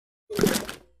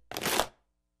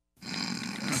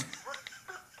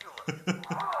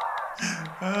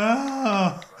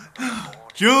Oh.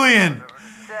 Julian,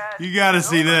 you gotta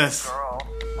see this.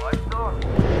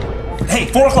 Hey,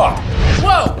 4 o'clock!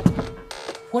 Whoa!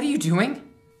 What are you doing?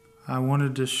 I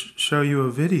wanted to show you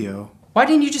a video. Why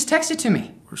didn't you just text it to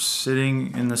me? We're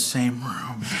sitting in the same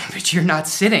room. But you're not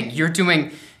sitting. You're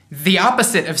doing the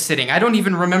opposite of sitting. I don't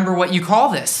even remember what you call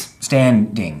this.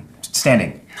 Standing.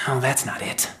 No, that's not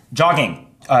it. Jogging.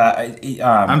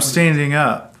 I'm standing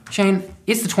up. Shane,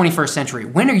 it's the 21st century.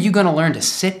 When are you gonna learn to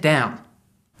sit down?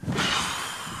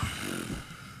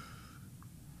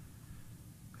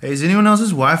 Hey, is anyone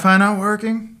else's Wi-Fi not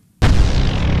working?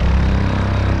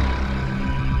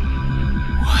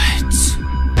 What?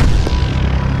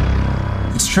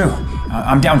 It's true.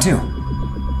 I'm down too.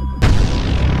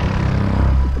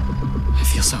 I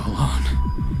feel so alone.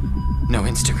 No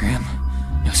Instagram,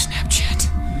 no Snapchat.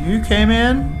 You came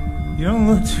in? You don't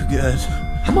look too good.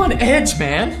 I'm on edge,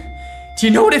 man. Do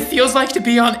you know what it feels like to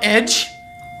be on edge?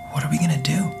 What are we gonna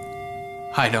do?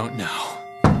 I don't know.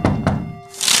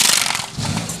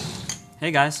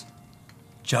 Hey guys.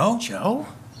 Joe? Joe?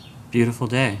 Beautiful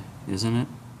day, isn't it?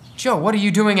 Joe, what are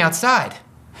you doing outside?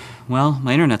 Well,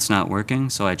 my internet's not working,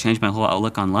 so I changed my whole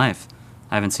outlook on life.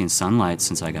 I haven't seen sunlight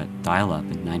since I got dial-up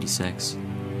in '96.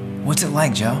 What's it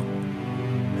like, Joe?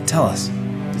 Tell us.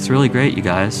 It's really great, you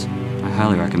guys. I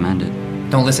highly recommend it.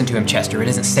 Don't listen to him, Chester. It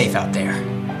isn't safe out there.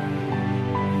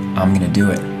 I'm gonna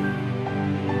do it.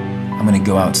 I'm gonna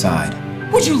go outside.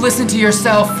 Would you listen to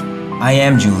yourself? I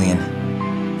am, Julian.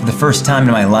 For the first time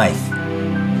in my life.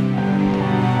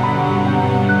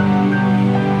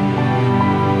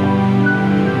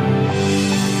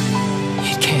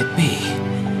 It can't be.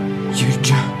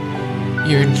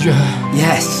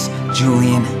 Yes,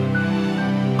 Julian.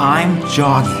 I'm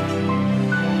jogging.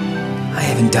 I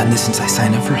haven't done this since I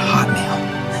signed up for Hotmail.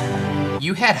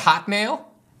 You had Hotmail?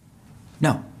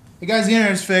 No. Hey guys, the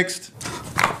internet's fixed.